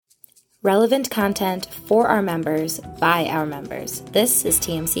Relevant content for our members by our members. This is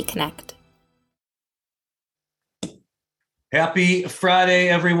TMC Connect. Happy Friday,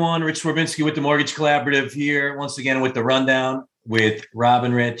 everyone. Rich Swerbinsky with the Mortgage Collaborative here once again with the rundown with Rob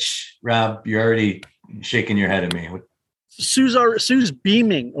and Rich. Rob, you're already shaking your head at me. Sue's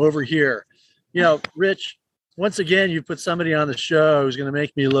beaming over here. You know, Rich, once again, you put somebody on the show who's going to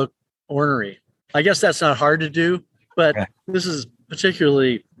make me look ornery. I guess that's not hard to do, but this is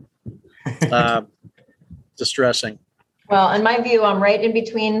particularly distressing. Well, in my view, I'm right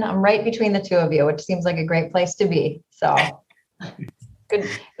between the two of you, which seems like a great place to be. So good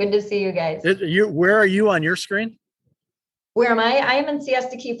to see you guys. Where are you on your screen? Where am I? I am in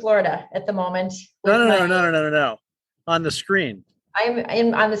Siesta Key, Florida at the moment. No. On the screen.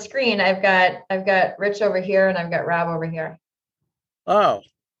 I'm on the screen. I've got Rich over here and I've got Rob over here. Oh.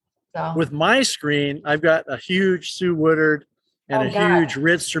 So with my screen, I've got a huge Sue Woodard and huge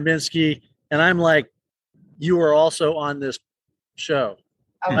Rich Swerbinsky, and I'm like, you are also on this show.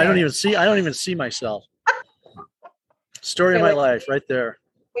 Okay. I don't even see myself. Story of my life right there.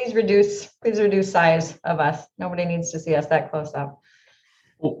 Please reduce size of us. Nobody needs to see us that close up.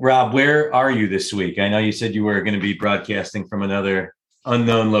 Well, Rob, where are you this week? I know you said you were going to be broadcasting from another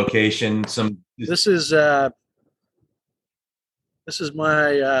unknown location. This is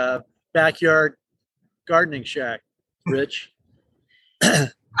my backyard gardening shack, Rich.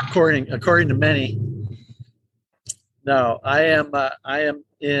 according to many. No, I am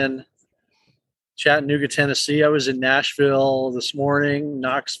in Chattanooga, Tennessee. I was in Nashville this morning,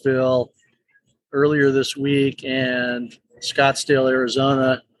 Knoxville earlier this week, and Scottsdale,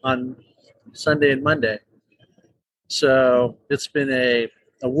 Arizona on Sunday and Monday. So it's been a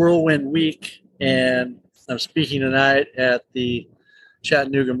whirlwind week, and I'm speaking tonight at the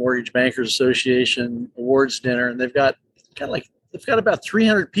Chattanooga Mortgage Bankers Association awards dinner, and they've got about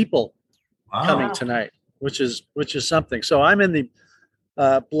 300 people coming tonight, which is something. So I'm in the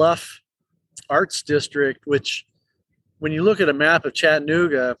Bluff Arts District, which when you look at a map of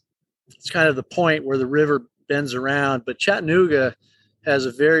Chattanooga, it's kind of the point where the river bends around. But Chattanooga has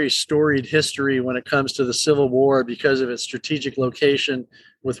a very storied history when it comes to the Civil War because of its strategic location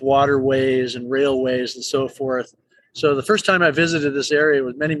with waterways and railways and so forth. So the first time I visited this area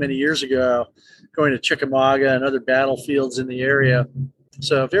was many, many years ago, going to Chickamauga and other battlefields in the area.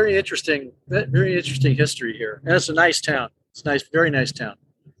 So very interesting history here. And it's a nice town. It's nice, very nice town.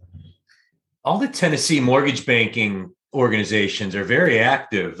 All the Tennessee mortgage banking organizations are very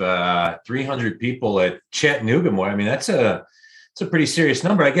active. 300 people at Chattanooga. I mean, it's a pretty serious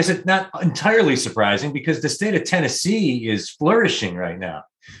number. I guess it's not entirely surprising because the state of Tennessee is flourishing right now.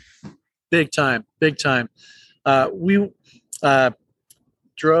 Big time. We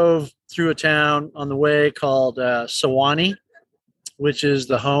drove through a town on the way called Sewanee, which is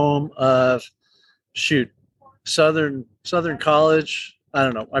the home of Southern College. I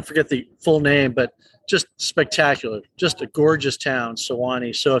don't know. I forget the full name, but just spectacular. Just a gorgeous town,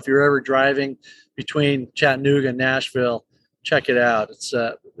 Sewanee. So if you're ever driving between Chattanooga and Nashville, check it out.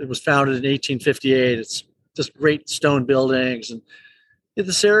 It was founded in 1858. It's just great stone buildings, and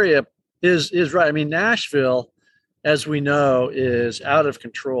this area is right. I mean, Nashville, as we know, is out of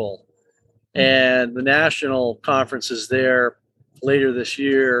control, and the national conference is there later this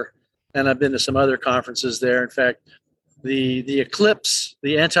year, and I've been to some other conferences there. In fact, the Eclipse,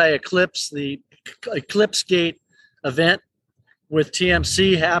 the anti-Eclipse, the Eclipse Gate event with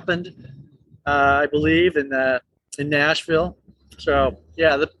TMC happened, I believe, in Nashville. So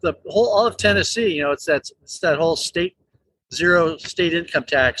yeah, the whole all of Tennessee, you know, it's that whole zero state income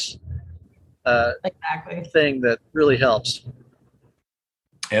tax thing that really helps.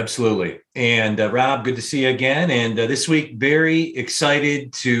 Absolutely. And Rob, good to see you again. And this week, very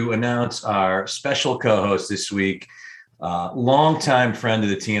excited to announce our special co-host this week, longtime friend of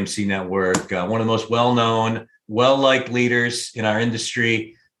the TMC network, one of the most well-known, well-liked leaders in our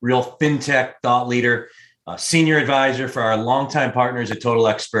industry, real fintech thought leader, senior advisor for our longtime partners at Total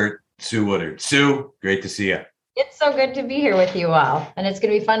Expert, Sue Woodard. Sue, great to see you. It's so good to be here with you all. And it's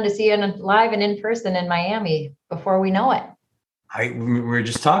going to be fun to see you live and in person in Miami before we know it. We were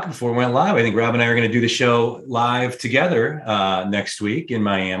just talking before we went live. I think Rob and I are going to do the show live together next week in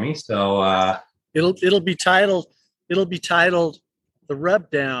Miami. So it'll be titled The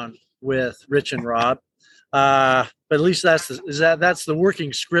Rub Down with Rich and Rob. But at least that's the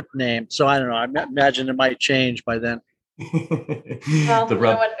working script name. So I don't know. I imagine it might change by then. Well,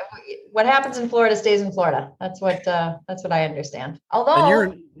 what happens in Florida stays in Florida. That's what I understand. Although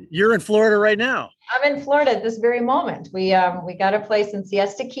And you're in Florida right now. I'm in Florida at this very moment. We got a place in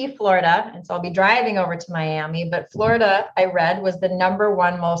Siesta Key, Florida, and so I'll be driving over to Miami. But Florida, I read, was the number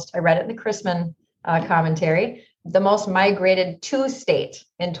one most. I read it in the Chrisman commentary, the most migrated to state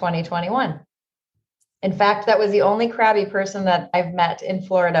in 2021. In fact, that was the only crabby person that I've met in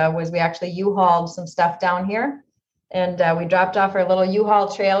Florida. Was we actually U-hauled some stuff down here, and we dropped off our little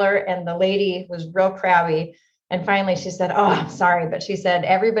U-Haul trailer, and the lady was real crabby. And finally, she said, "Oh, I'm sorry," but she said,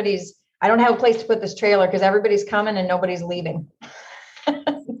 I don't have a place to put this trailer because everybody's coming and nobody's leaving.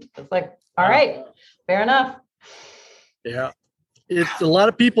 It's like, all right, fair enough. Yeah. It's a lot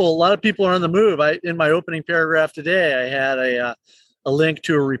of people are on the move. In my opening paragraph today, I had a link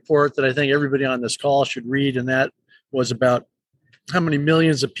to a report that I think everybody on this call should read. And that was about how many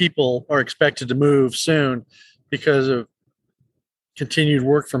millions of people are expected to move soon because of continued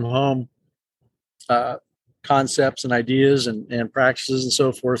work from home concepts and ideas and practices and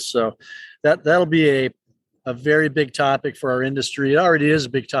so forth. So that'll be a very big topic for our industry. It already is a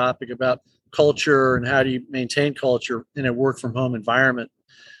big topic about culture and how do you maintain culture in a work from home environment,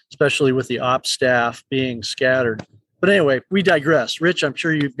 especially with the ops staff being scattered. But anyway, we digress. Rich, I'm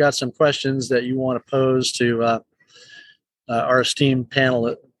sure you've got some questions that you want to pose to our esteemed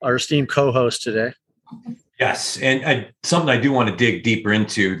panel, our esteemed co-host today. Yes, and something I do want to dig deeper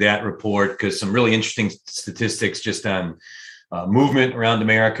into that report, because some really interesting statistics just on movement around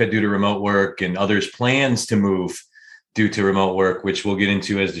America due to remote work and others' plans to move due to remote work, which we'll get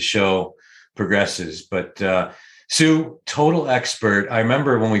into as the show progresses. But Sue, Total Expert, I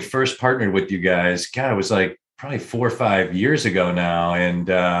remember when we first partnered with you guys, God, it was like probably 4 or 5 years ago now. And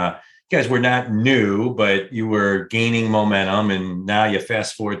you guys were not new, but you were gaining momentum. And now you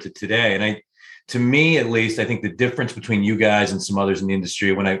fast forward to today. And to me, at least, I think the difference between you guys and some others in the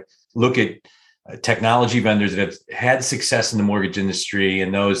industry, when I look at technology vendors that have had success in the mortgage industry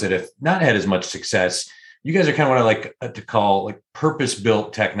and those that have not had as much success, you guys are kind of what I like to call like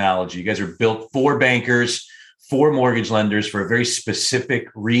purpose-built technology. You guys are built for bankers, for mortgage lenders, for a very specific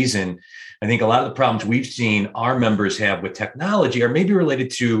reason. I think a lot of the problems we've seen our members have with technology are maybe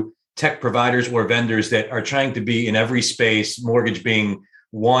related to tech providers or vendors that are trying to be in every space, mortgage being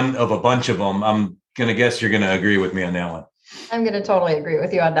one of a bunch of them. I'm going to guess you're going to agree with me on that one. I'm going to totally agree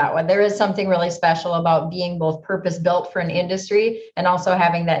with you on that one. There is something really special about being both purpose-built for an industry and also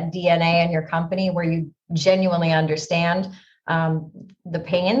having that DNA in your company where you genuinely understand the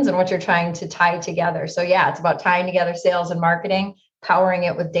pains and what you're trying to tie together. So yeah, it's about tying together sales and marketing, powering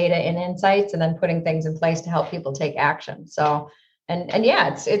it with data and insights, and then putting things in place to help people take action. So, and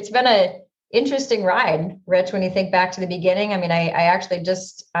yeah, it's been a interesting ride, Rich, when you think back to the beginning. I mean, I actually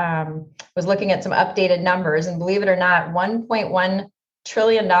just was looking at some updated numbers, and believe it or not, $1.1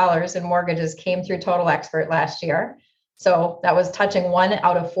 trillion in mortgages came through Total Expert last year. So that was touching 1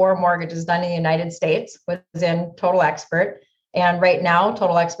 out of 4 mortgages done in the United States was in Total Expert. And right now,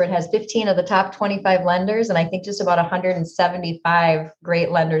 Total Expert has 15 of the top 25 lenders, and I think just about 175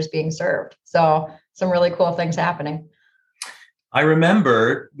 great lenders being served. So some really cool things happening. I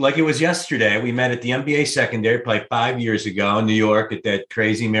remember like it was yesterday, we met at the MBA secondary probably 5 years ago in New York at that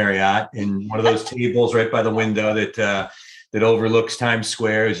crazy Marriott in one of those tables right by the window that overlooks Times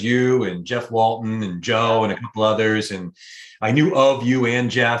Square. Is you and Jeff Walton and Joe and a couple others. And I knew of you and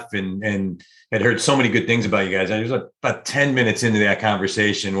Jeff and had heard so many good things about you guys. I was about 10 minutes into that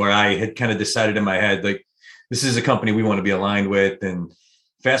conversation where I had kind of decided in my head, like, this is a company we want to be aligned with. And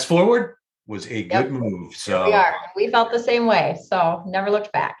fast forward, was a good move. So we felt the same way. So never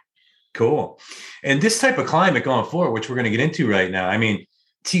looked back. Cool. And this type of climate going forward, which we're going to get into right now, I mean,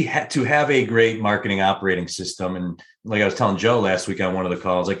 to have a great marketing operating system. And like I was telling Joe last week on one of the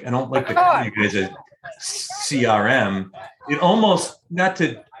calls, like, I don't like the you guys at CRM. It almost, not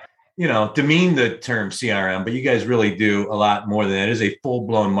to, demean the term CRM, but you guys really do a lot more than that. It is a full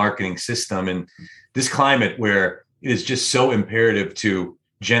blown marketing system. And this climate where it is just so imperative to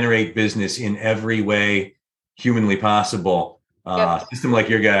generate business in every way humanly possible. System like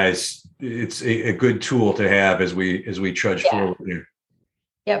your guys, it's a good tool to have as we trudge forward here.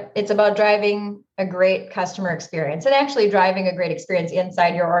 Yep. It's about driving a great customer experience and actually driving a great experience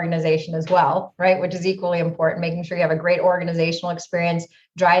inside your organization as well, right? Which is equally important, making sure you have a great organizational experience,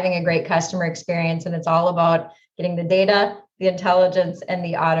 driving a great customer experience. And it's all about getting the data, the intelligence, and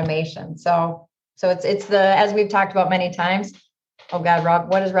the automation. So it's as we've talked about many times. Oh God,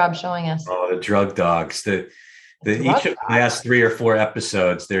 Rob, what is Rob showing us? Oh, the drug dogs. Each of the last 3 or 4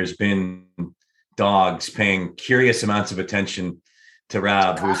 episodes, there's been dogs paying curious amounts of attention to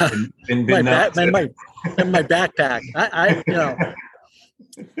Rob, who's been my backpack.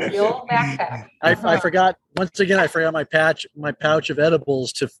 The old backpack. I forgot, once again, I forgot my pouch of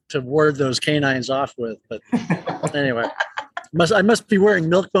edibles to ward those canines off with. But anyway, I must be wearing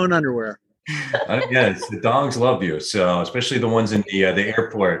Milk-Bone underwear. Yes, the dogs love you. So especially the ones in the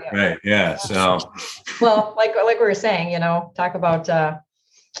airport. Yeah. Right. Yeah. So, Well, like we were saying, talk about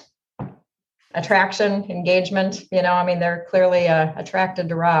attraction, engagement, I mean, they're clearly attracted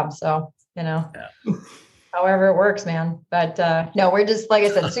to Rob. So, however it works, man. But no, we're just, like I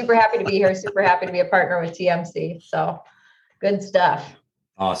said, super happy to be here, super happy to be a partner with TMC. So good stuff.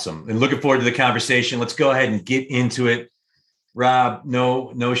 awesome. And looking forward to the conversation. Let's go ahead and get into it. Rob,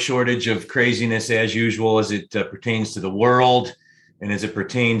 no shortage of craziness as usual as it pertains to the world and as it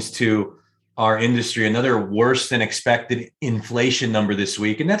pertains to our industry. Another worse than expected inflation number this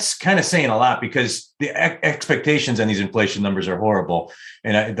week. And that's kind of saying a lot because the expectations on these inflation numbers are horrible.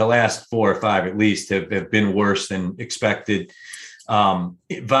 And the last 4 or 5 at least have been worse than expected.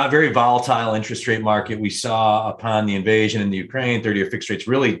 Very volatile interest rate market. We saw upon the invasion in the Ukraine, 30-year fixed rates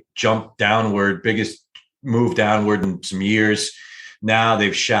really jumped downward, biggest move downward in some years. Now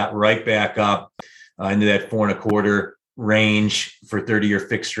they've shot right back up into that 4.25 range for 30-year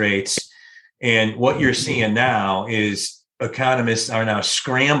fixed rates. And what you're seeing now is economists are now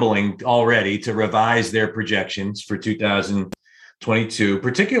scrambling already to revise their projections for 2022,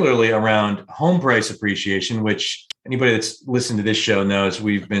 particularly around home price appreciation, which anybody that's listened to this show knows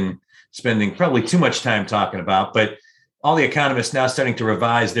we've been spending probably too much time talking about. But all the economists now starting to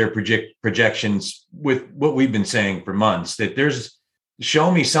revise their projections with what we've been saying for months, that show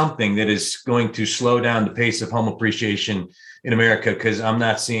me something that is going to slow down the pace of home appreciation in America, because I'm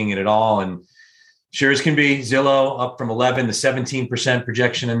not seeing it at all. And sure as can be, Zillow up from 11 to 17%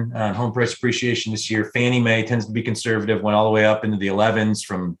 projection on home price appreciation this year. Fannie Mae tends to be conservative, went all the way up into the 11s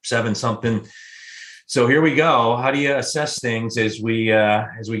from 7 something. So here we go. How do you assess things as we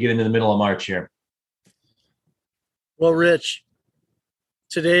get into the middle of March here? Well, Rich,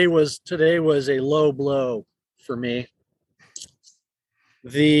 today was a low blow for me.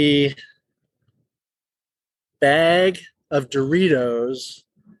 The bag of Doritos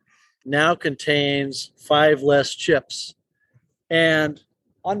now contains 5 less chips. And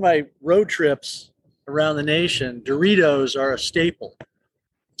on my road trips around the nation, Doritos are a staple.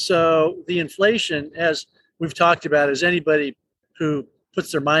 So the inflation, as we've talked about, as anybody who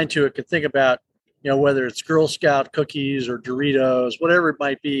puts their mind to it could think about, whether it's Girl Scout cookies or Doritos, whatever it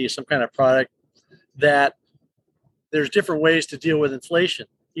might be, some kind of product, that there's different ways to deal with inflation.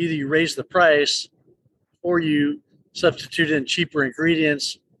 Either you raise the price, or you substitute in cheaper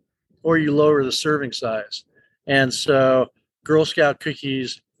ingredients, or you lower the serving size. And so Girl Scout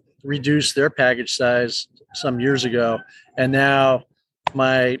cookies reduced their package size some years ago. And now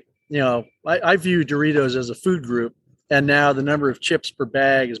I view Doritos as a food group. And now the number of chips per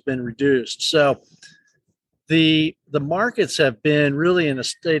bag has been reduced. So the markets have been really in a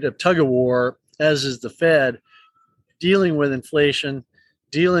state of tug of war, as is the Fed, dealing with inflation,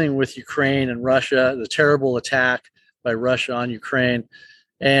 dealing with Ukraine and Russia, the terrible attack by Russia on Ukraine.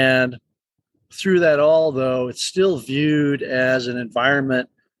 And through that all, though, it's still viewed as an environment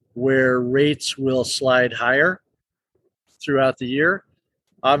where rates will slide higher throughout the year,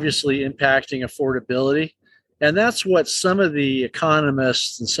 obviously impacting affordability. And that's what some of the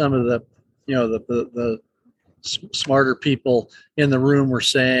economists and some of the smarter people in the room were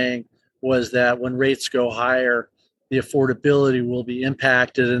saying, was that when rates go higher, the affordability will be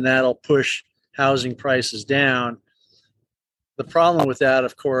impacted, and that'll push housing prices down. The problem with that,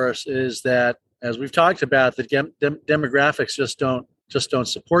 of course, is that, as we've talked about, the demographics just don't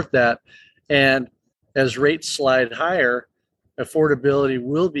support that. And as rates slide higher, affordability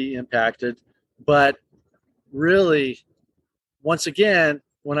will be impacted. But really, once again,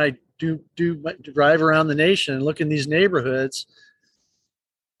 when I do drive around the nation and look in these neighborhoods,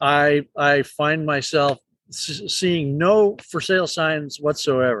 I find myself seeing no for sale signs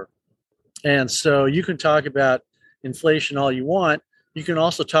whatsoever. And so you can talk about inflation all you want. You can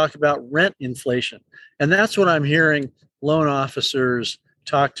also talk about rent inflation. And that's what I'm hearing loan officers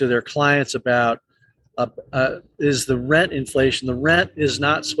talk to their clients about, is the rent inflation. The rent is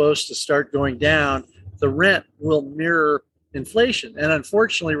not supposed to start going down. The rent will mirror inflation. And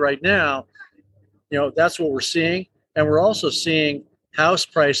unfortunately, right now, that's what we're seeing. And we're also seeing house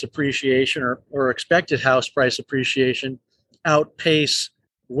price appreciation or expected house price appreciation outpace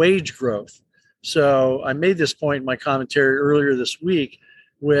wage growth. So I made this point in my commentary earlier this week.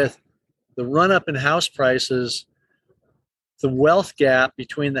 With the run-up in house prices, the wealth gap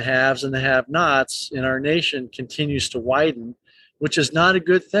between the haves and the have-nots in our nation continues to widen, which is not a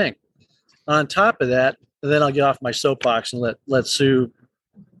good thing. On top of that, and then I'll get off my soapbox and let Sue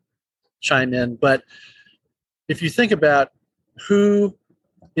chime in. But if you think about who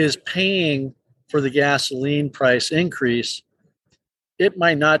is paying for the gasoline price increase, it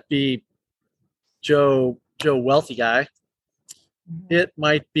might not be Joe wealthy guy. It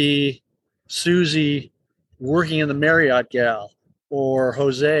might be Susie working in the Marriott gal, or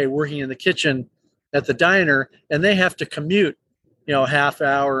Jose working in the kitchen at the diner, and they have to commute, half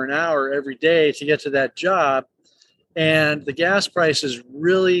hour, an hour every day to get to that job. And the gas prices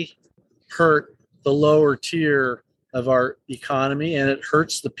really hurt the lower tier of our economy, and it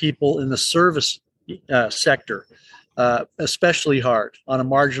hurts the people in the service sector, especially hard on a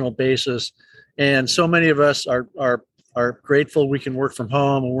marginal basis. And so many of us are grateful we can work from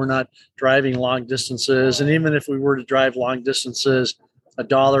home and we're not driving long distances. And even if we were to drive long distances,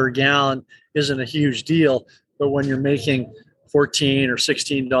 $1 a gallon isn't a huge deal. But when you're making $14 or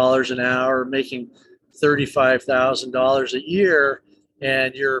 $16 an hour, making $35,000 a year,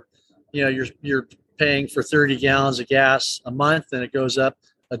 and you're paying for 30 gallons of gas a month, and it goes up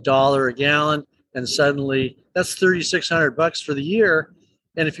 $1 a gallon, and suddenly that's $3,600 for the year.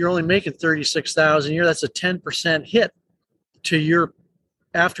 And if you're only making $36,000 a year, that's a 10% hit to your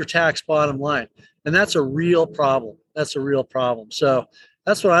after-tax bottom line, and that's a real problem. That's a real problem. So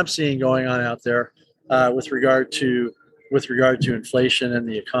that's what I'm seeing going on out there with regard to inflation and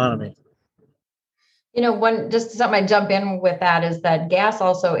the economy. Just something I jump in with that is that gas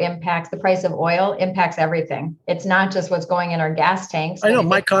also impacts the price of oil, impacts everything. It's not just what's going in our gas tanks. I know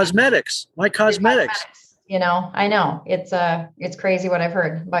my cosmetics. I know it's crazy what I've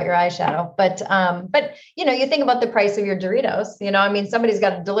heard about your eyeshadow, but you think about the price of your Doritos, somebody's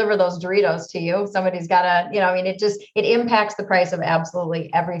got to deliver those Doritos to you. Somebody's got to, it impacts the price of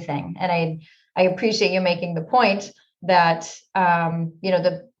absolutely everything. And I appreciate you making the point that,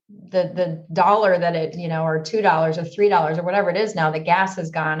 the dollar that it, or $2 or $3 or whatever it is now, the gas has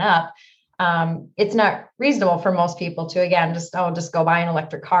gone up. It's not reasonable for most people to, again, just go buy an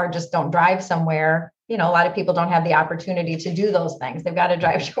electric car, just don't drive somewhere. A lot of people don't have the opportunity to do those things. They've got to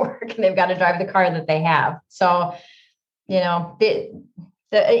drive to work and they've got to drive the car that they have. So, the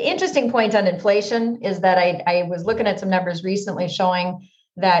interesting point on inflation is that I was looking at some numbers recently showing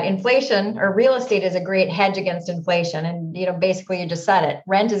that inflation or real estate is a great hedge against inflation. And, basically you just said it,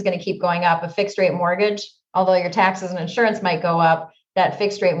 rent is going to keep going up. A fixed rate mortgage, although your taxes and insurance might go up, that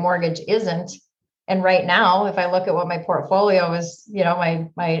fixed rate mortgage isn't. And right now, if I look at what my portfolio is, my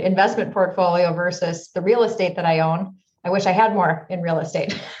investment portfolio versus the real estate that I own, I wish I had more in real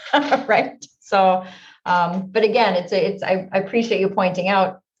estate. Right. So, but again, I appreciate you pointing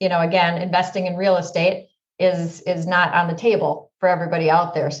out, again, investing in real estate is not on the table for everybody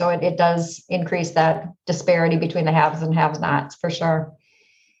out there. So it does increase that disparity between the haves and have-nots for sure.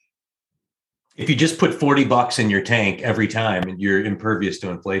 If you just put $40 in your tank every time, and you're impervious to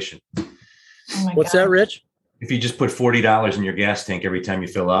inflation. What's that, Rich? If you just put $40 in your gas tank every time you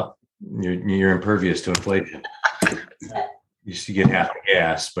fill up, you're impervious to inflation. You just get half the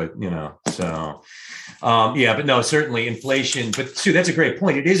gas, but but no, certainly inflation. But Sue, that's a great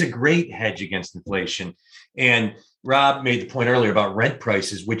point. It is a great hedge against inflation. And Rob made the point earlier about rent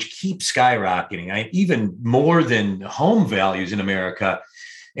prices, which keep skyrocketing, even more than home values in America.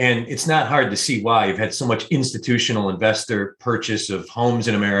 And it's not hard to see why. You've had so much institutional investor purchase of homes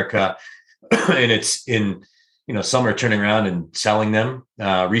in America, and it's in, some are turning around and selling them,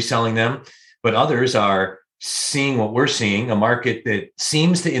 reselling them, but others are seeing what we're seeing, a market that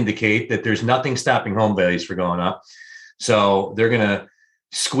seems to indicate that there's nothing stopping home values from going up. So they're going to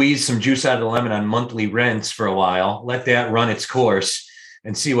squeeze some juice out of the lemon on monthly rents for a while, let that run its course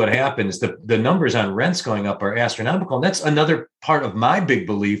and see what happens. The numbers on rents going up are astronomical. And that's another part of my big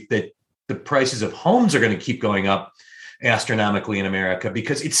belief that the prices of homes are going to keep going up astronomically in America,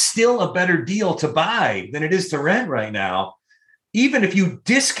 because it's still a better deal to buy than it is to rent right now, even if you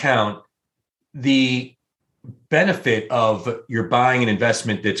discount the benefit of your buying an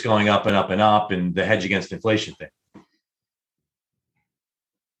investment that's going up and up and up and the hedge against inflation thing.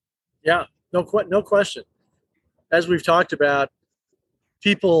 Yeah, no question. As we've talked about,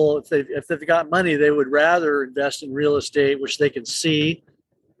 people, if they've got money, they would rather invest in real estate, which they can see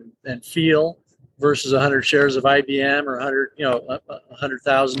and feel, versus 100 shares of IBM or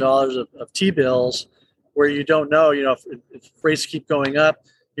 $100,000 of T-bills, where you don't know, if rates keep going up,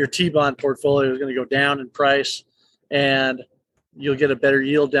 your T-bond portfolio is going to go down in price, and you'll get a better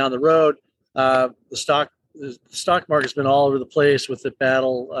yield down the road. The stock market's been all over the place with the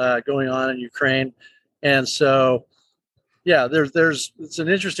battle going on in Ukraine, and so it's an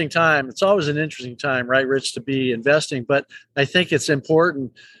interesting time. It's always an interesting time, right, Rich, to be investing. But I think it's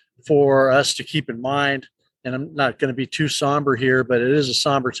important for us to keep in mind and I'm not going to be too somber here, but it is a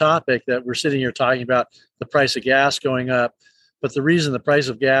somber topic that we're sitting here talking about the price of gas going up. But the reason the price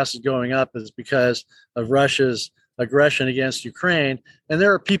of gas is going up is because of Russia's aggression against Ukraine. And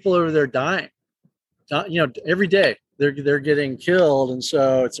there are people over there dying, every day they're getting killed. And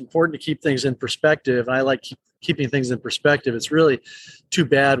so it's important to keep things in perspective. And I like keeping things in perspective. It's really too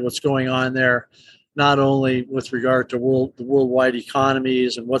bad what's going on there, not only with regard to the worldwide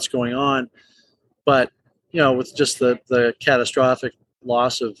economies and what's going on, but with just the catastrophic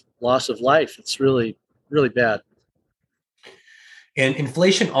loss of life. It's really, really bad. And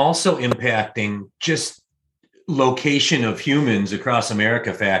inflation also impacting just location of humans across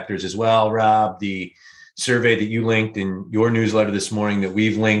America factors as well. Rob, the survey that you linked in your newsletter this morning that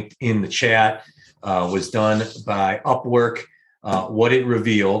we've linked in the chat was done by Upwork. What it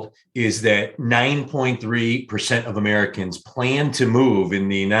revealed is that 9.3% of Americans plan to move in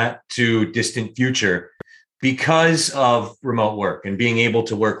the not too distant future because of remote work and being able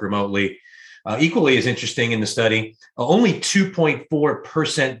to work remotely. Equally as interesting in the study, only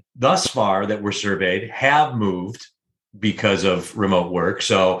 2.4% thus far that were surveyed have moved because of remote work.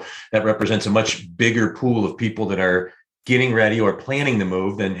 So that represents a much bigger pool of people that are getting ready or planning to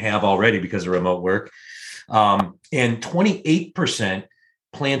move than have already because of remote work. And 28%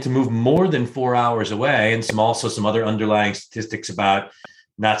 plan to move more than 4 hours away. And some other underlying statistics about,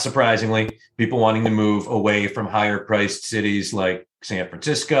 not surprisingly, people wanting to move away from higher priced cities like San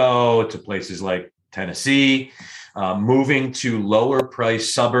Francisco to places like Tennessee, moving to lower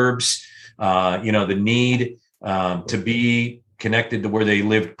priced suburbs, the need to be connected to where they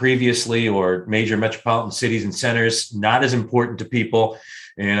lived previously or major metropolitan cities and centers, not as important to people.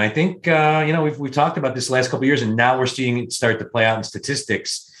 And I think, we've talked about this the last couple of years, and now we're seeing it start to play out in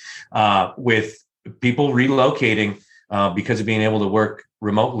statistics with people relocating because of being able to work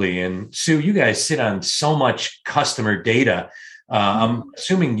remotely. And Sue, you guys sit on so much customer data. I'm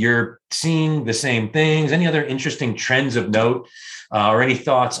assuming you're seeing the same things. Any other interesting trends of note or any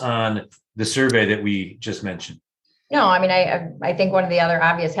thoughts on the survey that we just mentioned? No, I mean, I think one of the other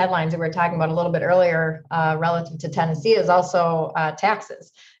obvious headlines that we were talking about a little bit earlier relative to Tennessee is also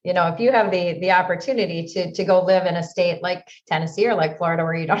taxes. If you have the opportunity to go live in a state like Tennessee or like Florida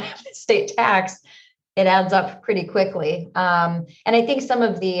where you don't have the state tax, it adds up pretty quickly. And I think some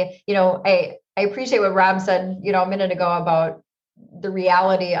of the, I appreciate what Rob said, a minute ago about the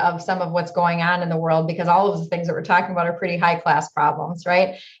reality of some of what's going on in the world, because all of the things that we're talking about are pretty high class problems,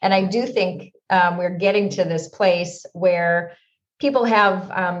 right? And I do think we're getting to this place where people have,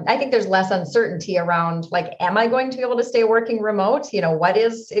 I think there's less uncertainty around, like, am I going to be able to stay working remote? What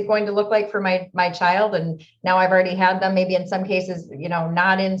is it going to look like for my child? And now I've already had them maybe in some cases,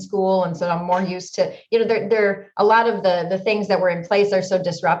 not in school. And so I'm more used to, there a lot of the things that were in place are so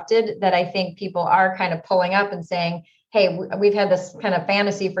disrupted that I think people are kind of pulling up and saying, hey, we've had this kind of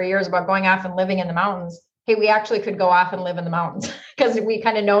fantasy for years about going off and living in the mountains. Hey, we actually could go off and live in the mountains because we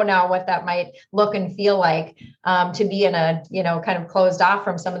kind of know now what that might look and feel like to be in a, kind of closed off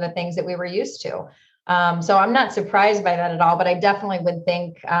from some of the things that we were used to. So I'm not surprised by that at all, but I definitely would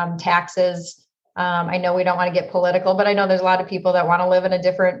think taxes. I know we don't want to get political, but I know there's a lot of people that want to live in a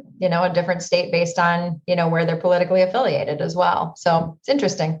different state based on, where they're politically affiliated as well. So it's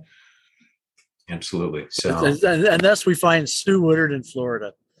interesting. Absolutely. So, and thus we find Sue Woodard in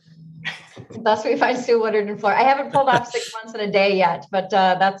Florida. Thus we find Sue Woodard in Florida. I haven't pulled off 6 months in a day yet, but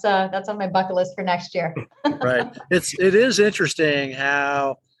that's on my bucket list for next year. Right. It is interesting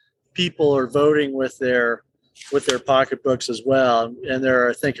how people are voting with their pocketbooks as well. And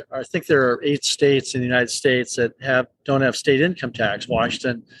I think there are 8 states in the United States that don't have state income tax: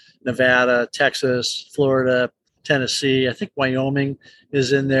 Washington, Nevada, Texas, Florida, Tennessee. I think Wyoming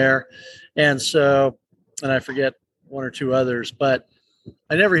is in there. And so, and I forget 1 or 2 others, but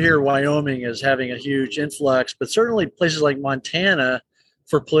I never hear Wyoming as having a huge influx, but certainly places like Montana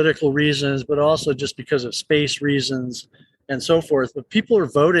for political reasons, but also just because of space reasons and so forth. But people are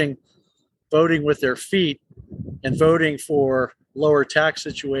voting with their feet and voting for lower tax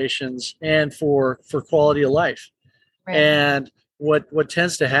situations and for quality of life. Right. And what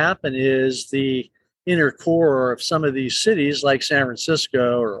tends to happen is the inner core of some of these cities like San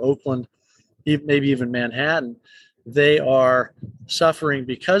Francisco or Oakland, maybe even Manhattan, they are suffering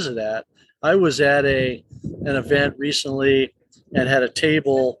because of that. I was at an event recently and had a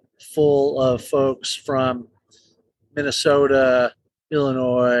table full of folks from Minnesota,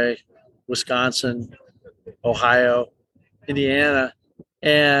 Illinois, Wisconsin, Ohio, Indiana.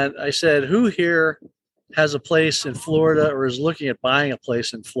 And I said, who here has a place in Florida or is looking at buying a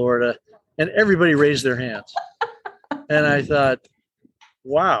place in Florida? And everybody raised their hands. And I thought,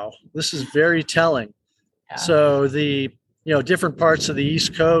 wow, this is very telling. So different parts of the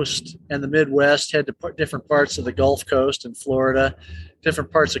East Coast and the Midwest head to different parts of the Gulf Coast and Florida,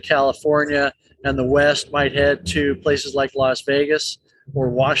 different parts of California and the West might head to places like Las Vegas or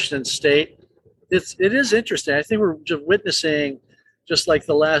Washington State. It is interesting. I think we're just witnessing, just like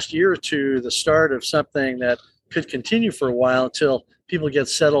the last year or two, the start of something that could continue for a while until people get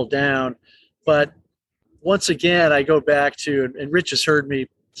settled down. But once again, I go back to, and Rich has heard me,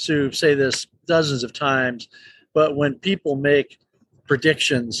 Sue, say this dozens of times, but when people make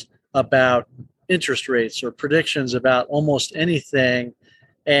predictions about interest rates or predictions about almost anything,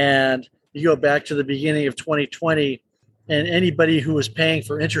 and you go back to the beginning of 2020, and anybody who was paying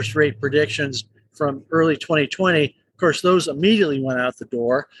for interest rate predictions from early 2020, of course, those immediately went out the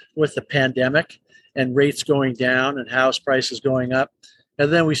door with the pandemic and rates going down and house prices going up.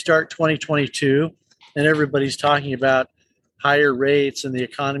 And then we start 2022, and everybody's talking about higher rates and the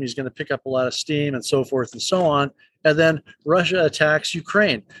economy is going to pick up a lot of steam and so forth and so on. And then Russia attacks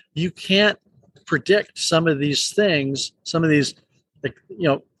Ukraine. You can't predict some of these things, some of these,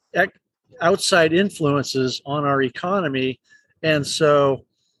 outside influences on our economy. And so,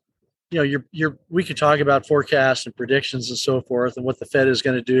 we could talk about forecasts and predictions and so forth and what the Fed is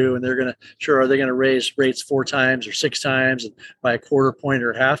going to do. And are they going to raise rates 4 times or 6 times and by a quarter point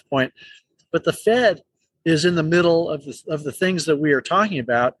or a half point? But the Fed is in the middle of the things that we are talking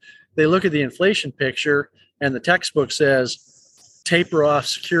about. They look at the inflation picture, and the textbook says taper off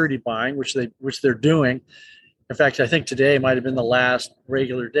security buying, which they're doing. In fact, I think today might have been the last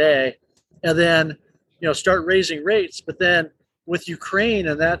regular day, and then start raising rates. But then with Ukraine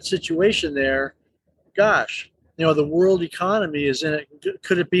and that situation there, gosh, the world economy is in it.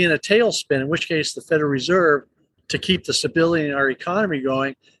 Could it be in a tailspin? In which case, the Federal Reserve, to keep the stability in our economy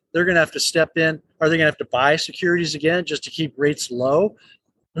going, they're going to have to step in. Are they going to have to buy securities again just to keep rates low?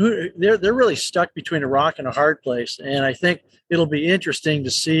 They're really stuck between a rock and a hard place. And I think it'll be interesting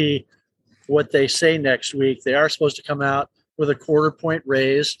to see what they say next week. They are supposed to come out with a quarter point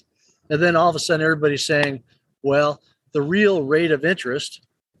raise. And then all of a sudden, everybody's saying, well, the real rate of interest,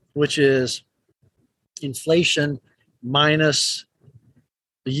 which is inflation minus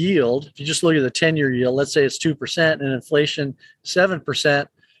the yield, if you just look at the 10-year yield, let's say it's 2% and inflation 7%,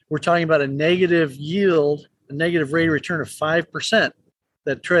 we're talking about a negative yield, a negative rate of return of 5%.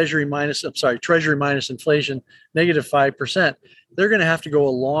 That Treasury minus inflation, negative 5%. They're going to have to go a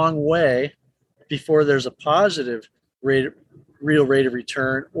long way before there's a positive real rate of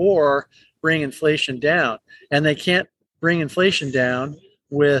return or bring inflation down. And they can't bring inflation down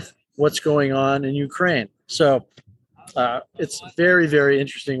with what's going on in Ukraine. So it's very, very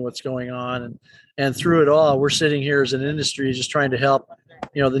interesting what's going on. And through it all, we're sitting here as an industry just trying to help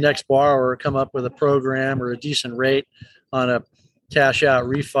the next borrower come up with a program or a decent rate on a cash out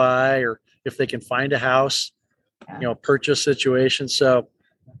refi, or if they can find a house, purchase situation. So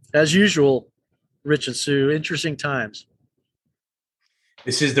as usual, Rich and Sue, interesting times.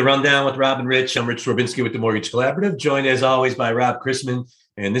 This is the Rundown with Rob and Rich. I'm Rich Robinsky with the Mortgage Collaborative, joined as always by Rob Chrisman.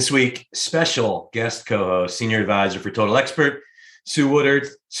 And this week, special guest co-host, senior advisor for Total Expert, Sue Woodard.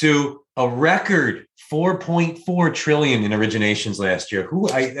 Sue, a record $4.4 trillion in originations last year.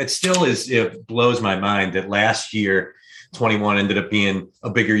 It blows my mind that last year, 21 ended up being a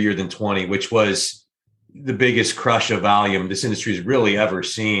bigger year than 20, which was the biggest crush of volume this industry has really ever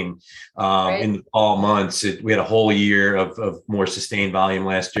seen in the fall months. We had a whole year of more sustained volume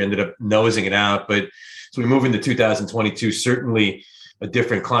last year, ended up nosing it out. But as we move into 2022, certainly a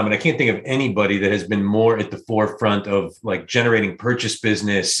different climate. I can't think of anybody that has been more at the forefront of like generating purchase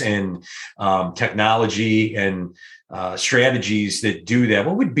business and technology and strategies that do that.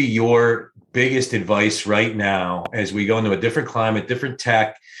 What would be your biggest advice right now as we go into a different climate, different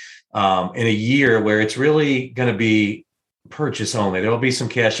tech, in a year where it's really going to be purchase only? There will be some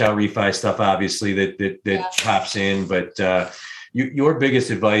cash out refi stuff, obviously, that pops in, but your biggest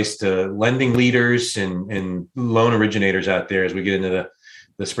advice to lending leaders and loan originators out there as we get into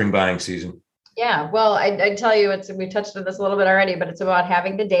the spring buying season? Yeah, well, I tell you, we touched on this a little bit already, but it's about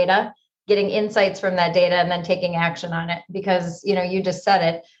having the data, getting insights from that data, and then taking action on it. Because, you just said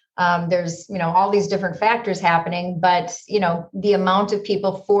it, there's, all these different factors happening, but, the amount of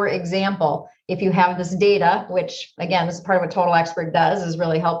people, for example, if you have this data, which again, this is part of what Total Expert does, is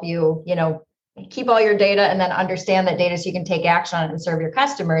really help you, keep all your data and then understand that data so you can take action on it and serve your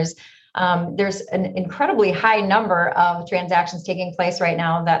customers. There's an incredibly high number of transactions taking place right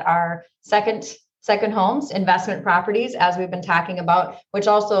now that are second homes, investment properties, as we've been talking about, which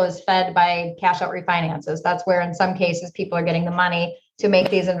also is fed by cash out refinances. That's where in some cases people are getting the money to make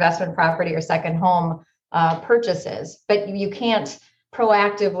these investment property or second home purchases. But you can't, you can't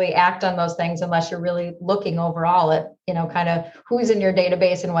proactively act on those things unless you're really looking overall at, kind of who's in your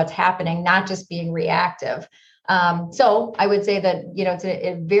database and what's happening, not just being reactive. So I would say that, it's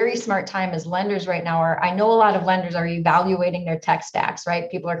a very smart time as lenders right now I know a lot of lenders are evaluating their tech stacks, right?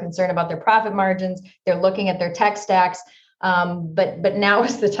 People are concerned about their profit margins. They're looking at their tech stacks. But now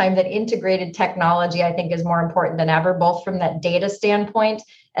is the time that integrated technology, I think, is more important than ever, both from that data standpoint,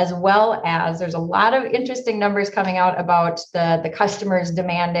 as well as there's a lot of interesting numbers coming out about the customers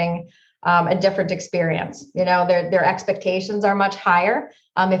demanding a different experience. Their expectations are much higher.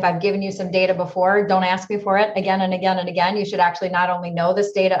 If I've given you some data before, don't ask me for it again and again and again. You should actually not only know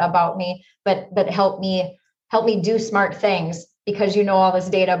this data about me, but help me do smart things, because you know all this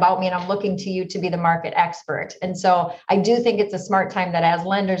data about me and I'm looking to you to be the market expert. And so I do think it's a smart time that as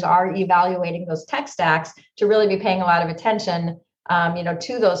lenders are evaluating those tech stacks to really be paying a lot of attention,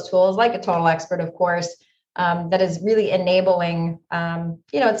 to those tools like a Total Expert, of course, that is really enabling,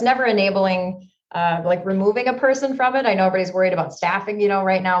 it's never enabling like removing a person from it. I know everybody's worried about staffing,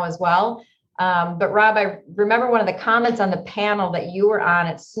 right now as well. But Rob, I remember one of the comments on the panel that you were on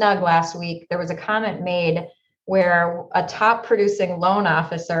at Snug last week. There was a comment made where a top producing loan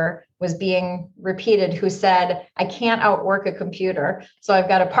officer was being repeated who said, I can't outwork a computer. So I've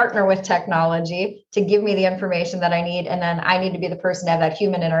got to partner with technology to give me the information that I need. And then I need to be the person to have that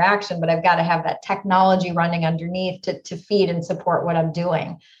human interaction, but I've got to have that technology running underneath to feed and support what I'm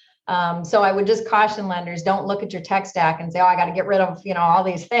doing. So I would just caution lenders, don't look at your tech stack and say, oh, I got to get rid of, all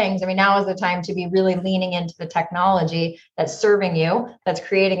these things. I mean, now is the time to be really leaning into the technology that's serving you, that's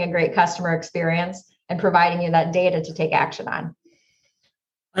creating a great customer experience and providing you that data to take action on.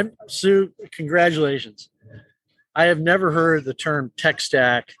 Sue, congratulations. I have never heard the term tech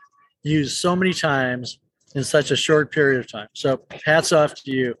stack used so many times in such a short period of time. So hats off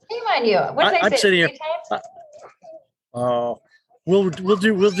to you. Shame on you. What did I say? Sitting here. We'll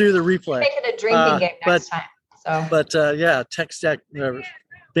do the replay. Make it a drinking game next time. So, but yeah, tech stack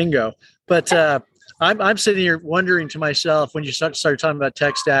bingo. But I'm sitting here wondering to myself, when you start talking about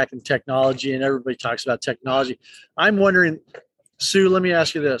tech stack and technology, and everybody talks about technology, I'm wondering, Sue, let me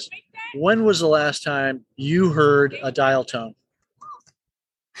ask you this: when was the last time you heard a dial tone?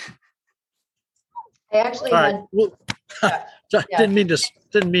 I actually had. Well, didn't mean to stump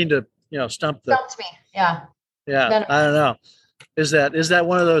the. Stumped me. Yeah. Yeah, I don't know. Is that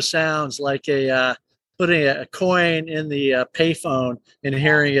one of those sounds like putting a coin in the payphone and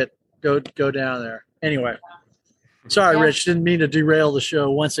hearing it go down there? Anyway, sorry, Rich, didn't mean to derail the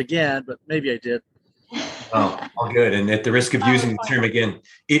show once again, but maybe I did. Oh, all good. And at the risk of using the term again,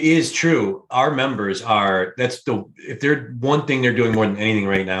 it is true. Our members if they're one thing they're doing more than anything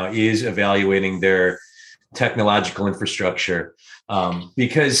right now is evaluating their technological infrastructure.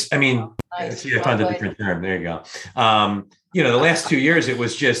 Because I mean, see, I found a different term. There you go. The last 2 years, they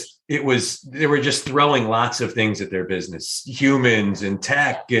were just throwing lots of things at their business, humans and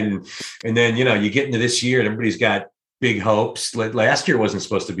tech. And then, you get into this year and everybody's got big hopes. Last year wasn't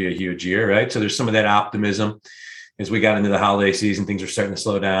supposed to be a huge year, right? So there's some of that optimism as we got into the holiday season. Things are starting to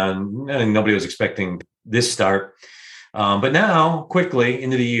slow down. And nobody was expecting this start. But now, quickly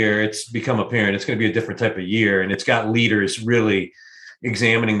into the year, it's become apparent it's going to be a different type of year. And it's got leaders really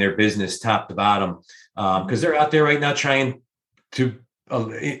examining their business top to bottom, because they're out there right now trying to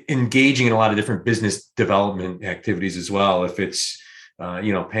engaging in a lot of different business development activities as well. If it's,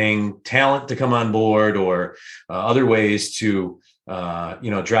 paying talent to come on board or other ways to,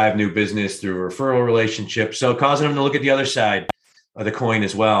 drive new business through referral relationships. So causing them to look at the other side of the coin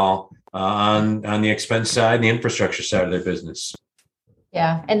as well, on the expense side and the infrastructure side of their business.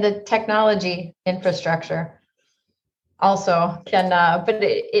 Yeah. And the technology infrastructure also can, but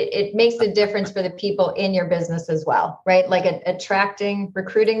it makes a difference for the people in your business as well, right? Like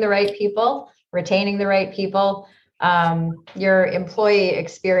recruiting the right people, retaining the right people. Your employee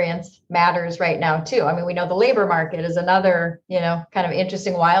experience matters right now too. I mean, we know the labor market is another, kind of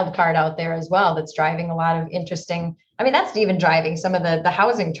interesting wild card out there as well. That's driving a lot of interesting, that's even driving some of the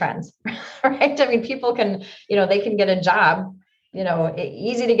housing trends, right? I mean, people can, they can get a job,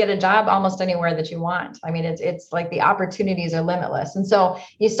 easy to get a job almost anywhere that you want. I mean, it's like the opportunities are limitless. And so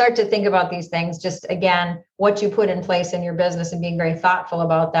you start to think about these things, just again, what you put in place in your business and being very thoughtful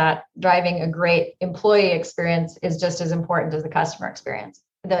about that. Driving a great employee experience is just as important as the customer experience.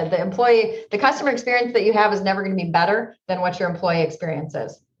 The customer experience that you have is never going to be better than what your employee experience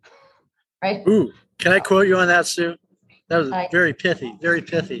is. Right? Ooh, can I quote you on that, Sue? That was very pithy, very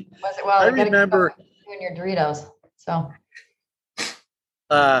pithy. Was it? Well, I remember you and your Doritos. So.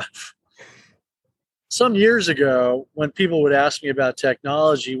 Some years ago, when people would ask me about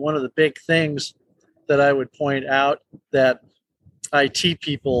technology, one of the big things that I would point out that IT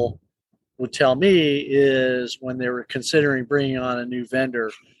people would tell me is when they were considering bringing on a new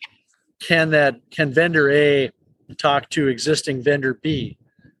vendor, can vendor A talk to existing vendor B,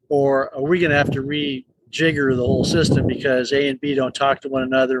 or are we going to have to rejigger the whole system because A and B don't talk to one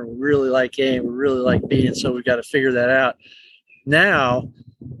another, and we really like A and we really like B, and so we've got to figure that out. Now,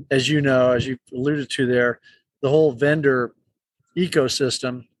 as you know, as you alluded to there, the whole vendor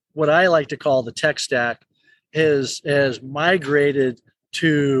ecosystem, what I like to call the tech stack, has migrated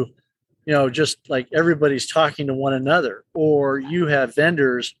to, just like everybody's talking to one another, or you have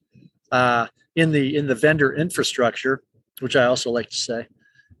vendors in the vendor infrastructure, which I also like to say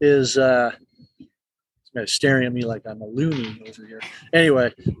is staring at me like I'm a loony over here.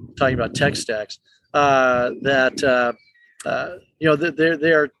 Anyway, talking about tech stacks, they are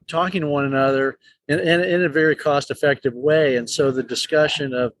talking to one another in a very cost-effective way, and so the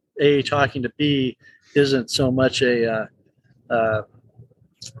discussion of A talking to B isn't so much a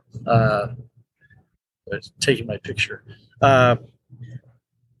taking my picture.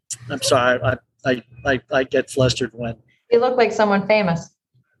 I'm sorry, I get flustered when you look like someone famous.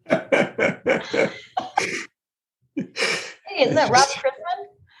 Hey, isn't that Rob Chrisman?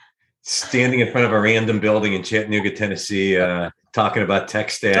 Standing in front of a random building in Chattanooga, Tennessee, talking about tech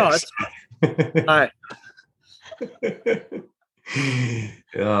stacks. Hi.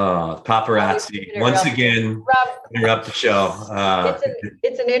 Oh, paparazzi once again. Rob, interrupt the show.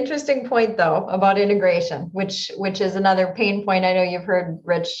 It's an interesting point though about integration, which is another pain point I know you've heard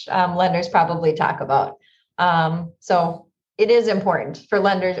Rich lenders probably talk about. So it is important for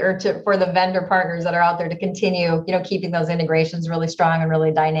lenders for the vendor partners that are out there to continue, keeping those integrations really strong and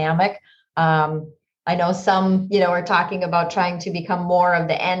really dynamic. I know some, are talking about trying to become more of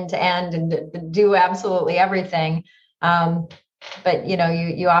the end to end and do absolutely everything. But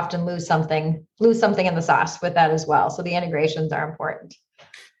you often lose something in the sauce with that as well. So the integrations are important.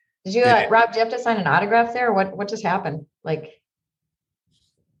 Did you, Rob, do you have to sign an autograph there? Or what just happened? Like,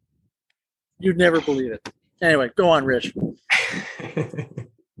 you'd never believe it. Anyway, go on, Rich.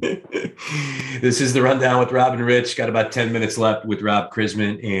 This is the Rundown with Rob and Rich. Got about 10 minutes left with Rob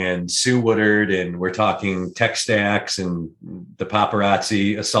Chrisman and Sue Woodard, and we're talking tech stacks and the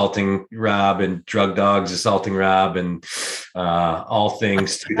paparazzi assaulting Rob and drug dogs assaulting Rob and all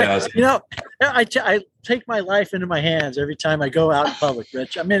things 2000. I take my life into my hands every time I go out in public,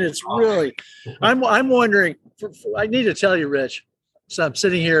 Rich. I mean, it's really, I'm wondering, I need to tell you, Rich, so I'm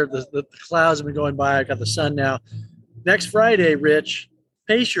sitting here, the clouds have been going by. I got the sun now. Next Friday, Rich,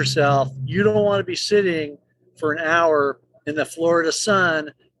 pace yourself. You don't want to be sitting for an hour in the Florida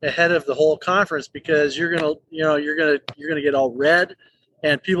sun ahead of the whole conference because you're gonna get all red,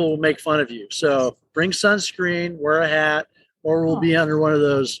 and people will make fun of you. So bring sunscreen, wear a hat, or we'll be under one of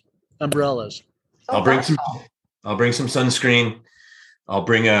those umbrellas. I'll bring some sunscreen. I'll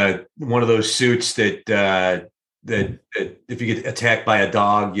bring one of those suits that if you get attacked by a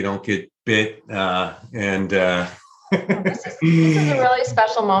dog, you don't get bit. This is a really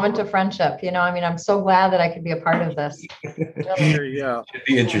special moment of friendship. I'm so glad that I could be a part of this. There you go. Should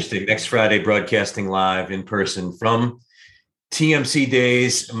be interesting. Next Friday, broadcasting live in person from TMC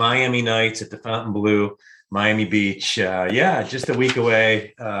Days, Miami Nights at the Fontainebleau, Miami Beach. Just a week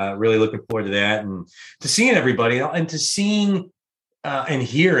away. Really looking forward to that and to seeing everybody and to seeing and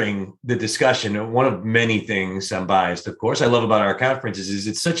hearing the discussion. One of many things, I'm biased, of course, I love about our conferences is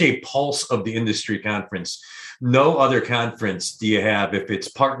it's such a pulse of the industry conference. No other conference do you have, if it's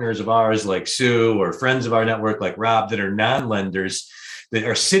partners of ours like Sue or friends of our network like Rob that are non-lenders that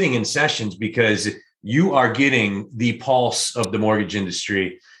are sitting in sessions, because you are getting the pulse of the mortgage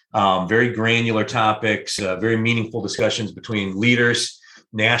industry. Very granular topics, very meaningful discussions between leaders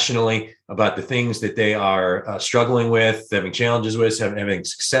nationally about the things that they are struggling with, having challenges with, having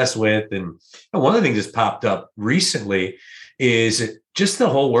success with. And one of the things that's popped up recently is just the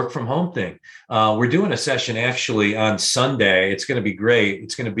whole work from home thing. We're doing a session actually on Sunday. It's going to be great.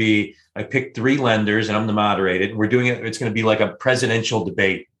 It's going to be, I picked 3 lenders and I'm the moderator. And we're doing it. It's going to be like a presidential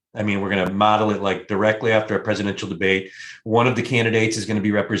debate. I mean, we're going to model it like directly after a presidential debate. One of the candidates is going to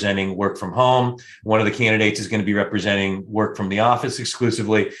be representing work from home. One of the candidates is going to be representing work from the office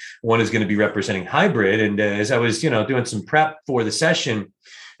exclusively. One is going to be representing hybrid. And as I was, doing some prep for the session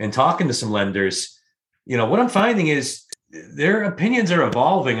and talking to some lenders, what I'm finding is their opinions are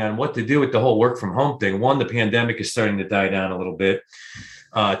evolving on what to do with the whole work from home thing. One, the pandemic is starting to die down a little bit.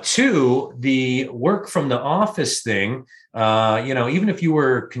 2, the work from the office thing, even if you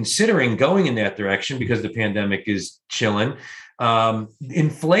were considering going in that direction because the pandemic is chilling,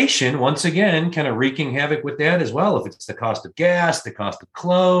 inflation, once again, kind of wreaking havoc with that as well. If it's the cost of gas, the cost of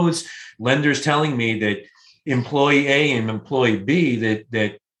clothes, lenders telling me that employee A and employee B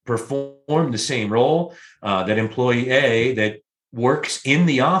that perform the same role, that employee A that works in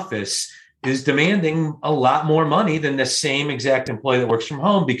the office is demanding a lot more money than the same exact employee that works from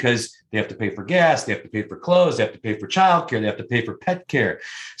home, because they have to pay for gas, they have to pay for clothes, they have to pay for childcare, they have to pay for pet care.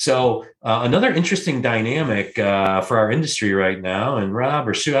 So another interesting dynamic for our industry right now. And Rob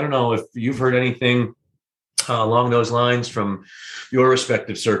or Sue, I don't know if you've heard anything along those lines from your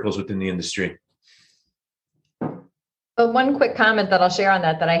respective circles within the industry. But one quick comment that I'll share on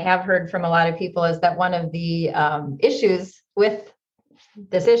that I have heard from a lot of people is that one of the issues with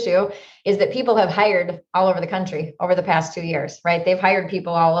this issue is that people have hired all over the country over the past 2 years, right? They've hired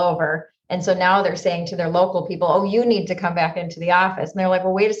people all over. And so now they're saying to their local people, oh, you need to come back into the office. And they're like,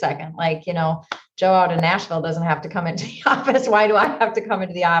 well, wait a second. Like, Joe out in Nashville doesn't have to come into the office. Why do I have to come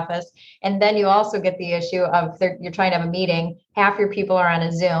into the office? And then you also get the issue of you're trying to have a meeting. Half your people are on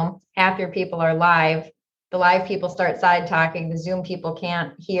a Zoom. Half your people are live. The live people start side talking. The Zoom people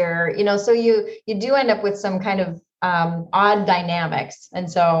can't hear, so you do end up with some kind of odd dynamics.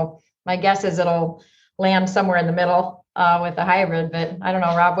 And so my guess is it'll land somewhere in the middle with the hybrid, but I don't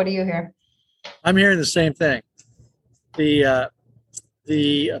know, Rob, what do you hear? I'm hearing the same thing. The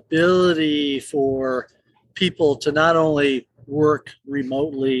ability for people to not only work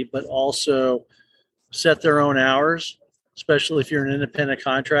remotely, but also set their own hours, especially if you're an independent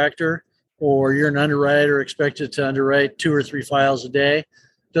contractor or you're an underwriter expected to underwrite 2 or 3 files a day.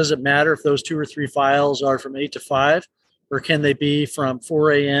 Doesn't matter if those 2 or 3 files are from 8 to 5, or can they be from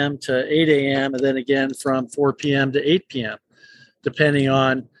 4 a.m. to 8 a.m. and then again from 4 p.m. to 8 p.m., depending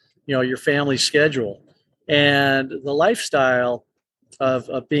on your family schedule and the lifestyle of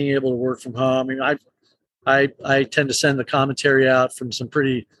being able to work from home. I tend to send the commentary out from some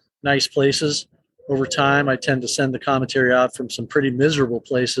pretty nice places over time. I tend to send the commentary out from some pretty miserable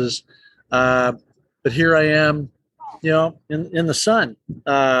places, but here I am, in the sun,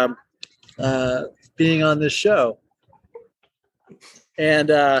 being on this show.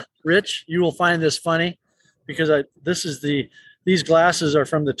 And Rich, you will find this funny because these glasses are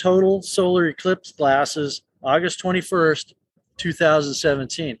from the Total Solar Eclipse glasses, August 21st,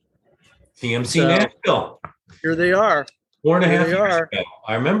 2017. TMC Nashville. Here they are. 4.5 years ago.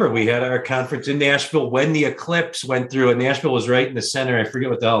 I remember we had our conference in Nashville when the eclipse went through, and Nashville was right in the center. I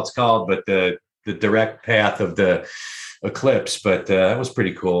forget what the hell it's called, but the direct path of the eclipse. But that was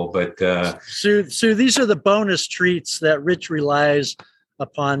pretty cool. But Sue, these are the bonus treats that Rich relies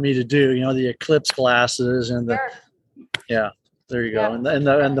upon me to do. The eclipse glasses and the yeah. There you go. Yeah.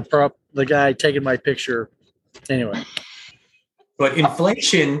 And the guy taking my picture. Anyway. But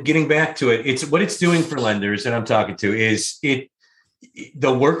inflation, getting back to it, it's what it's doing for lenders that I'm talking to is the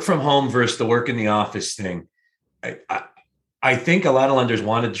work from home versus the work in the office thing. I think a lot of lenders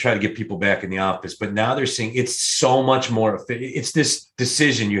wanted to try to get people back in the office, but now they're seeing it's so much more. It's this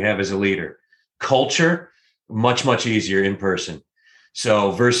decision you have as a leader. Culture, much, much easier in person.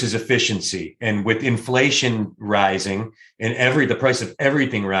 So versus efficiency, and with inflation rising and the price of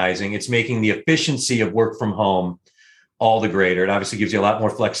everything rising, it's making the efficiency of work from home all the greater. It obviously gives you a lot more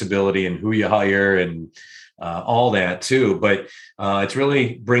flexibility in who you hire and all that too. But it's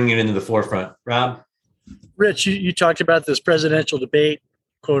really bringing it into the forefront. Rob? Rich, you talked about this presidential debate,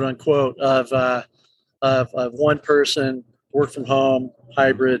 quote unquote, of one person, work from home,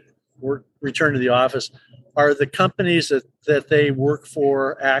 hybrid, return to the office. Are the companies that they work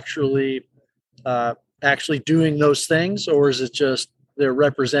for actually doing those things, or is it just they're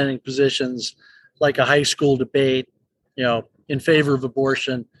representing positions like a high school debate, in favor of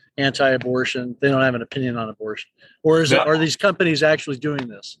abortion, anti-abortion? They don't have an opinion on abortion, or are these companies actually doing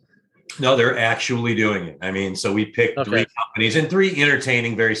this? No, they're actually doing it. I mean, so we picked 3 companies and 3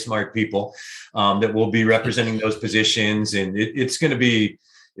 entertaining, very smart people that will be representing those positions, and it's going to be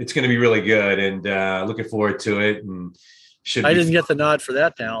really good, and looking forward to it. And I didn't get the nod for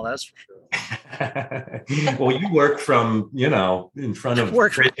that panel, that's for sure. Well, you work from, in front of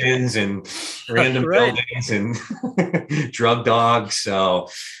prisons and random buildings and drug dogs. So,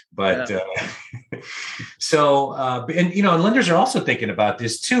 but, and lenders are also thinking about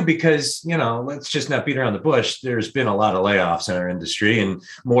this too, because, let's just not beat around the bush. There's been a lot of layoffs in our industry and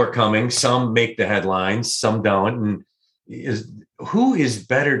more coming. Some make the headlines, some don't. And who is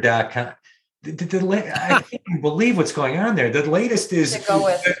better.com? I can't believe what's going on there. The latest is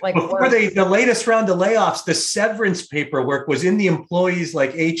the latest round of layoffs, the severance paperwork was in the employees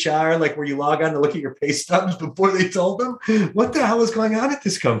like HR, like where you log on to look at your pay stubs before they told them what the hell is going on at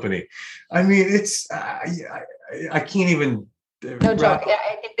this company. I mean, it's I can't even. No joke. Yeah,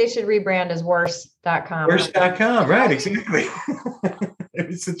 I think they should rebrand as worse.com. Worse.com, right? Exactly.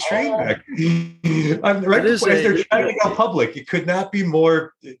 It's a train wreck. Right as they're trying to go public, it could not be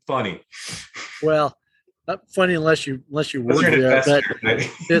more funny. Well, funny unless you work there, but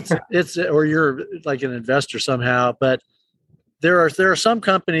it's or you're like an investor somehow. But there are some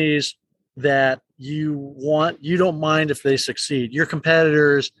companies that you don't mind if they succeed. Your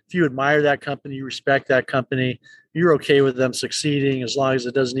competitors, if you admire that company, you respect that company, you're okay with them succeeding as long as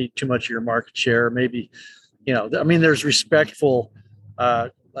it doesn't eat too much of your market share. Maybe, there's respectful,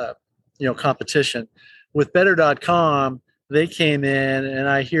 competition. With Better.com, they came in, and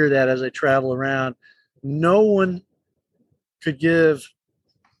I hear that as I travel around. No one could give,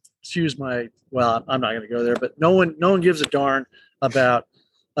 I'm not going to go there, but no one gives a darn about,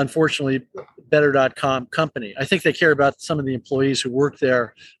 unfortunately, Better.com company. I think they care about some of the employees who work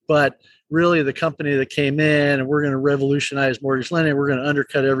there, but really the company that came in and we're going to revolutionize mortgage lending, we're going to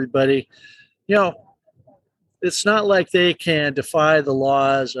undercut everybody. It's not like they can defy the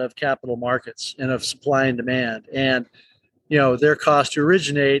laws of capital markets and of supply and demand. And, their cost to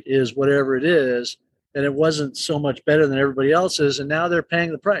originate is whatever it is. And it wasn't so much better than everybody else's. And now they're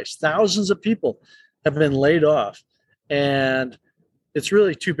paying the price. Thousands of people have been laid off. And it's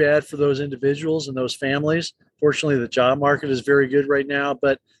really too bad for those individuals and those families. Fortunately, the job market is very good right now.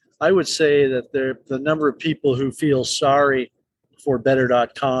 But I would say that the number of people who feel sorry for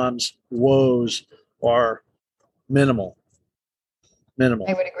Better.com's woes are minimal. I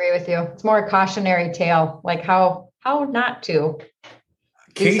would agree with you. It's more a cautionary tale, like how not to.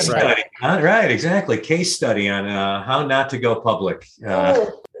 Case study. Right, exactly. Case study on how not to go public.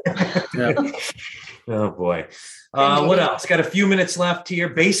 Oh, boy. What else? Got a few minutes left here.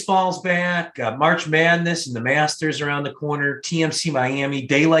 Baseball's back. March Madness and the Masters around the corner. TMC Miami.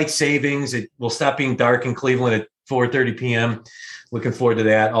 Daylight savings. It will stop being dark in Cleveland at 4:30 p.m. Looking forward to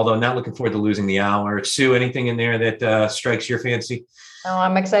that, although not looking forward to losing the hour. Sue, anything in there that strikes your fancy? Oh,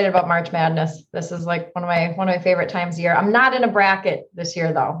 I'm excited about March Madness. This is like one of my favorite times of year. I'm not in a bracket this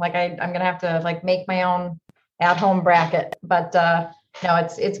year though. Like I'm going to have to make my own at-home bracket, but no,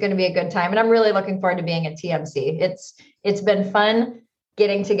 it's going to be a good time. And I'm really looking forward to being at TMC. It's been fun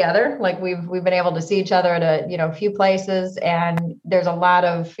getting together. Like we've been able to see each other at a few places, and there's a lot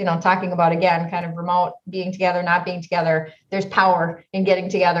of talking about, again, kind of remote being together, not being together. There's power in getting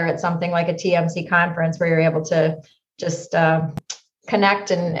together at something like a TMC conference where you're able to just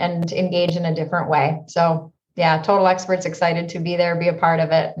connect and engage in a different way. So yeah, Total Experts, excited to be there, be a part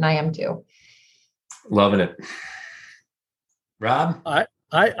of it, and I am too. Loving it. Rob?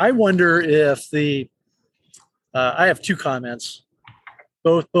 I wonder if I have two comments,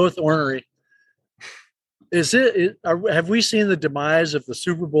 both ornery. Have we seen the demise of the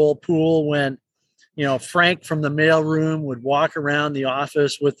Super Bowl pool when, Frank from the mailroom would walk around the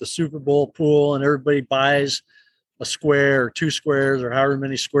office with the Super Bowl pool and everybody buys a square or two squares or however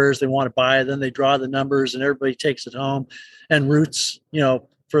many squares they want to buy. Then they draw the numbers and everybody takes it home and roots,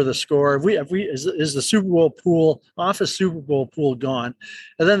 for the score. Is the Super Bowl pool, office Super Bowl pool gone?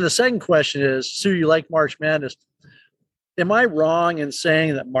 And then the second question is, Sue, you like March Madness. Am I wrong in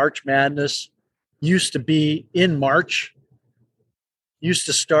saying that March Madness used to be in March, used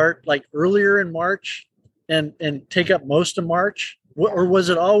to start like earlier in March and take up most of March? Or was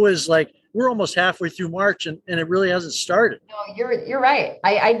it always like, we're almost halfway through March and it really hasn't started? No, you're right.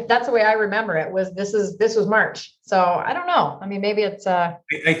 I that's the way I remember it. This was March. So I don't know. I mean, maybe it's I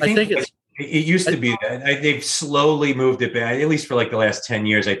think it used to be that. They've slowly moved it back, at least for like the last 10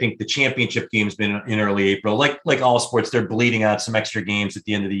 years. I think the championship game's been in early April. Like all sports, they're bleeding out some extra games at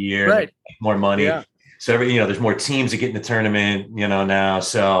the end of the year. Right. More money. Yeah. So there's more teams that get in the tournament, now.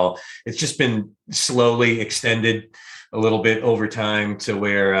 So it's just been slowly extended a little bit over time to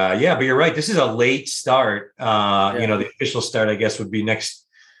where, but you're right. This is a late start. The official start, I guess, would be next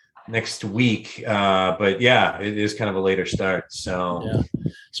week. But yeah, it is kind of a later start. So, yeah.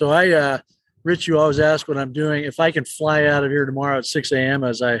 So Rich, you always ask what I'm doing. If I can fly out of here tomorrow at 6 a.m.,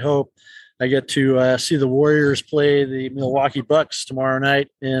 as I hope, I get to see the Warriors play the Milwaukee Bucks tomorrow night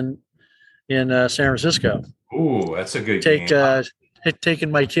in San Francisco. Ooh, that's a good game. Taking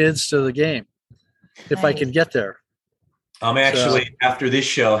my kids to the game if I can get there. I'm actually, after this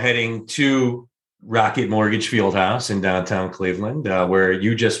show, heading to Rocket Mortgage Fieldhouse in downtown Cleveland, where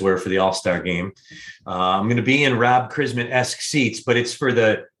you just were for the All-Star game. I'm going to be in Rob Chrisman-esque seats, but it's for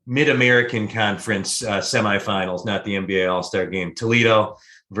the Mid-American Conference semifinals, not the NBA All-Star game. Toledo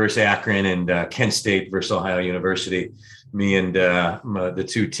versus Akron and Kent State versus Ohio University. Me and the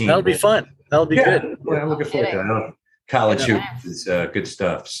two teams. That'll be fun. That'll be good. Yeah, I'm looking forward to that. College hoops is good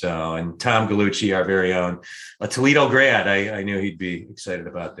stuff. So, and Tom Gallucci, our very own, a Toledo grad, I knew he'd be excited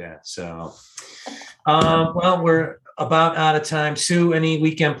about that. So, we're about out of time. Sue, any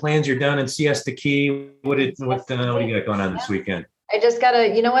weekend plans? You're down in Siesta Key. What do you got going on this weekend? I just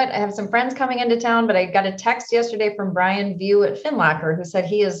got you know what? I have some friends coming into town, but I got a text yesterday from Brian View at Finlocker, who said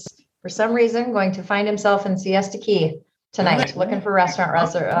he is, for some reason, going to find himself in Siesta Key tonight, looking for restaurant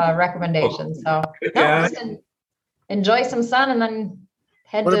recommendations. So just enjoy some sun and then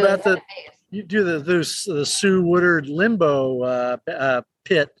head what to. What about you do the Sue Woodard limbo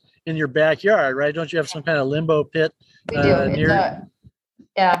pit in your backyard, right? Don't you have some kind of limbo pit? We do.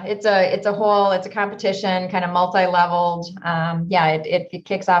 It's a competition, kind of multi-leveled. It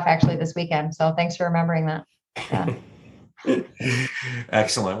kicks off actually this weekend. So thanks for remembering that. Yeah.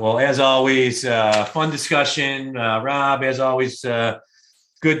 Excellent. Well, as always, fun discussion. Rob, as always,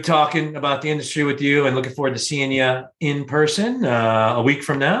 good talking about the industry with you, and looking forward to seeing you in person a week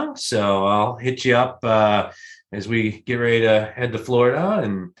from now. So I'll hit you up as we get ready to head to Florida.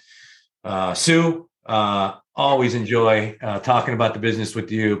 And Sue, always enjoy talking about the business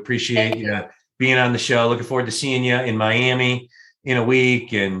with you. Appreciate you being on the show. Looking forward to seeing you in Miami in a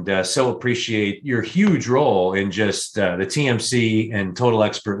week, and so appreciate your huge role in just the TMC and Total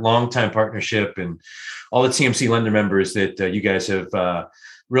Expert longtime partnership, and all the TMC lender members that you guys have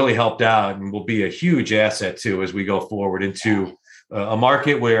really helped out, and will be a huge asset too as we go forward into a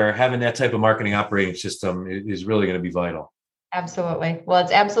market where having that type of marketing operating system is really going to be vital. Absolutely. Well,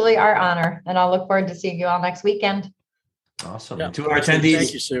 it's absolutely our honor, and I'll look forward to seeing you all next weekend. Awesome. Yeah. And to our attendees,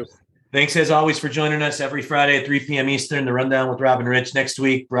 thank you, Sue. Thanks as always for joining us every Friday at 3 p.m. Eastern, the Rundown with Rob and Rich. Next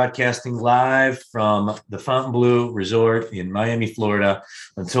week, broadcasting live from the Fontainebleau Resort in Miami, Florida.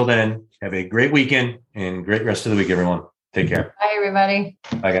 Until then, have a great weekend and great rest of the week, everyone. Take care. Bye, everybody.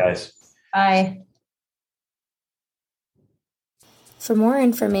 Bye, guys. Bye. For more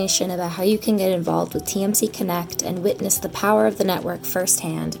information about how you can get involved with TMC Connect and witness the power of the network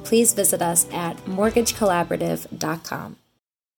firsthand, please visit us at mortgagecollaborative.com.